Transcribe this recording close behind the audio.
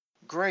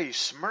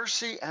Grace,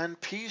 mercy, and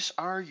peace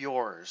are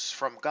yours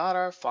from God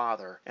our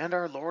Father and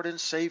our Lord and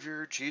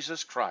Savior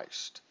Jesus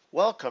Christ.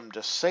 Welcome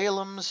to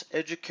Salem's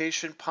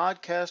Education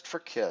Podcast for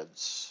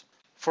Kids.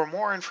 For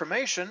more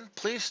information,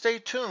 please stay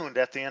tuned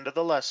at the end of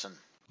the lesson.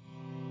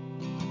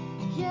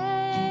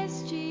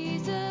 Yes,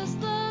 Jesus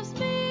loves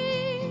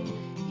me.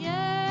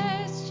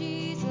 Yes,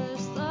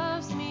 Jesus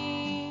loves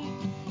me.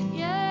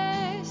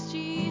 Yes,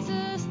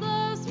 Jesus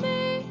loves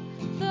me.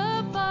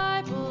 The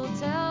Bible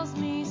tells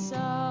me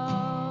so.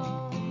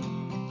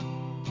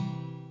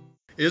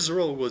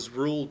 Israel was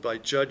ruled by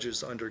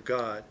judges under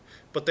God,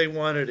 but they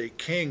wanted a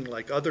king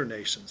like other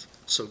nations,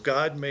 so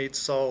God made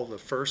Saul the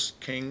first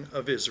king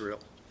of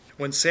Israel.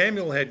 When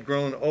Samuel had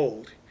grown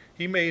old,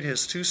 he made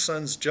his 2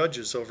 sons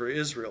judges over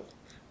Israel.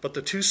 But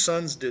the 2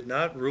 sons did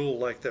not rule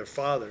like their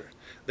father.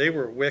 They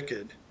were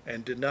wicked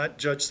and did not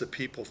judge the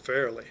people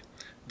fairly.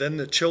 Then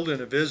the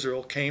children of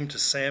Israel came to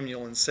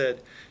Samuel and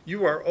said,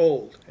 "You are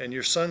old, and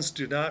your sons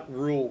do not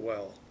rule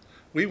well.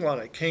 We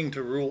want a king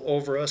to rule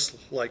over us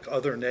like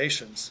other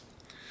nations."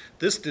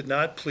 This did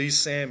not please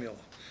Samuel,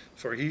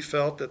 for he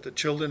felt that the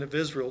children of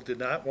Israel did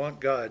not want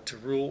God to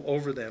rule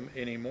over them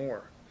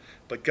anymore.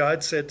 But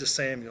God said to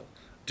Samuel,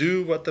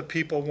 "Do what the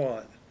people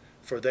want,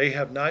 for they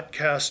have not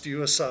cast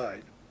you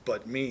aside,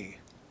 but me."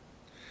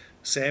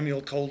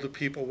 Samuel told the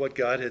people what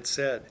God had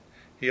said.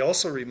 He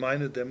also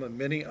reminded them of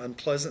many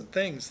unpleasant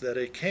things that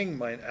a king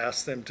might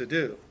ask them to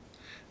do.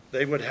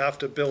 They would have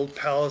to build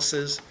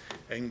palaces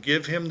and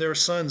give him their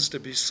sons to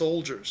be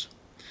soldiers.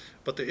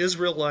 But the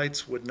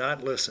Israelites would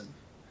not listen.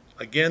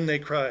 Again they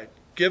cried,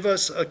 "Give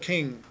us a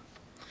king."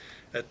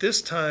 At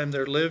this time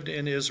there lived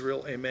in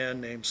Israel a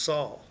man named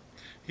Saul.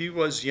 He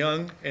was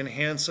young and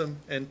handsome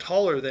and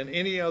taller than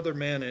any other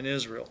man in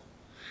Israel.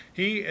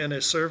 He and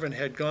a servant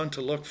had gone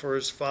to look for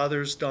his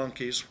father's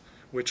donkeys,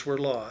 which were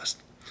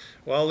lost.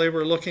 While they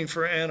were looking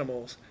for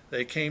animals,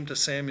 they came to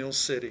Samuel's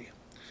city.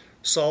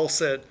 Saul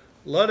said,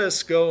 "Let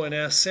us go and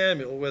ask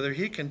Samuel whether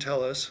he can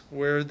tell us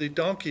where the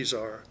donkeys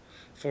are,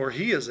 for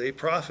he is a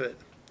prophet."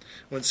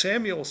 When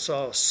Samuel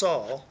saw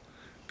Saul,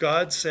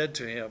 God said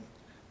to him,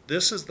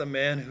 "This is the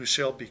man who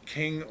shall be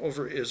king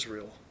over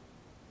Israel."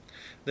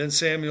 Then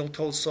Samuel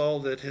told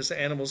Saul that his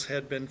animals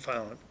had been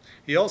found.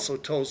 He also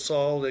told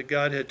Saul that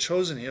God had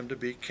chosen him to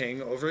be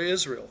king over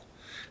Israel.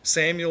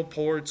 Samuel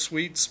poured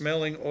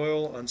sweet-smelling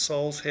oil on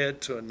Saul's head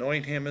to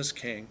anoint him as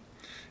king.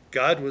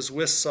 God was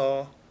with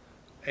Saul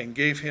and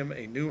gave him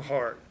a new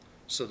heart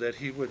so that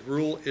he would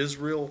rule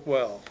Israel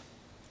well.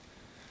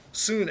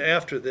 Soon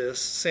after this,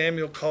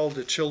 Samuel called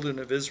the children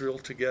of Israel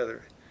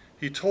together.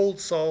 He told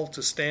Saul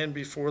to stand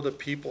before the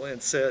people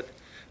and said,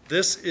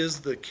 "This is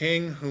the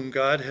king whom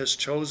God has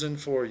chosen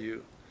for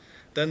you."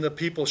 Then the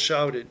people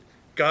shouted,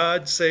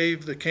 "God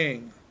save the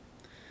king."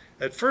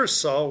 At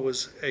first Saul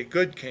was a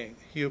good king.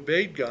 He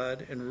obeyed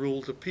God and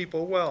ruled the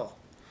people well.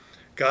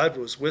 God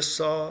was with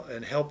Saul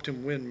and helped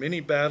him win many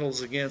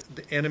battles against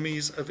the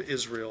enemies of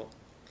Israel.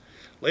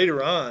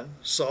 Later on,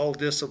 Saul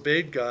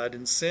disobeyed God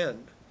and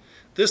sinned.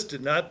 This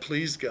did not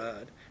please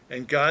God,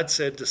 and God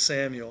said to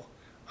Samuel,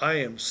 "I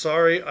am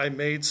sorry I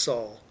made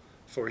Saul,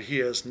 for he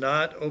has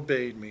not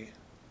obeyed me."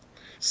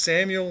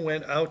 Samuel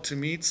went out to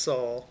meet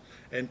Saul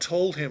and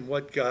told him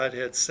what God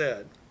had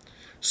said.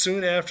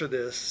 Soon after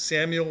this,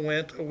 Samuel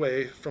went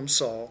away from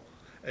Saul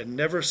and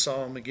never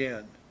saw him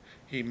again.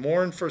 He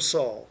mourned for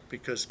Saul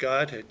because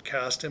God had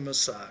cast him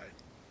aside.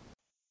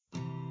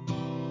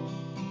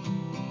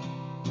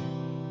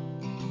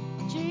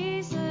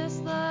 Jesus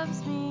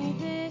loves me,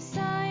 this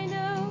I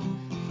know,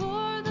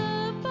 for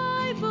the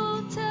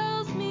Bible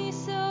tells me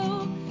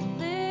so.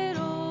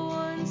 Little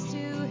ones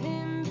to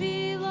him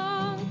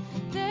belong.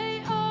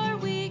 They are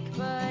weak,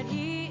 but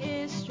he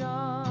is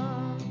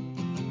strong.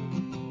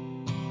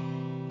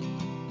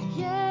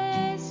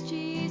 Yes,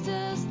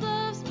 Jesus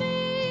loves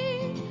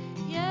me.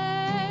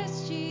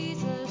 Yes,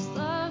 Jesus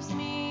loves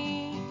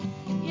me.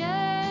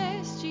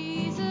 Yes,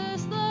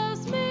 Jesus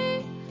loves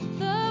me.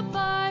 The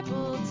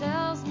Bible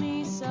tells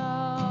me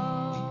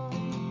so.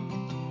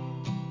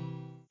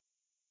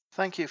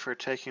 Thank you for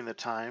taking the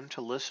time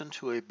to listen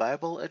to a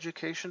Bible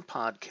education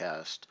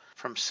podcast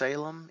from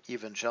Salem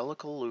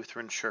Evangelical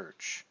Lutheran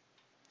Church.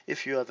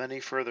 If you have any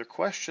further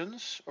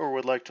questions or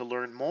would like to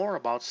learn more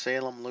about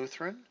Salem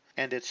Lutheran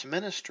and its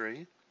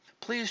ministry,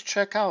 please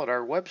check out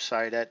our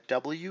website at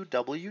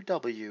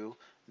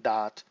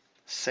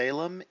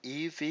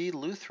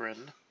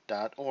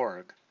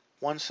www.salemevlutheran.org.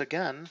 Once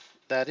again,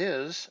 that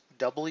is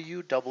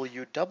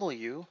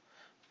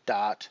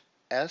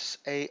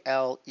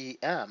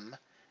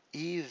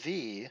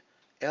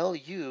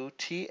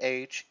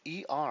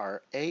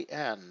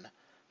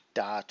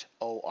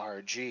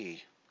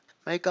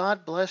May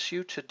God bless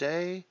you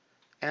today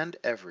and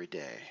every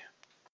day.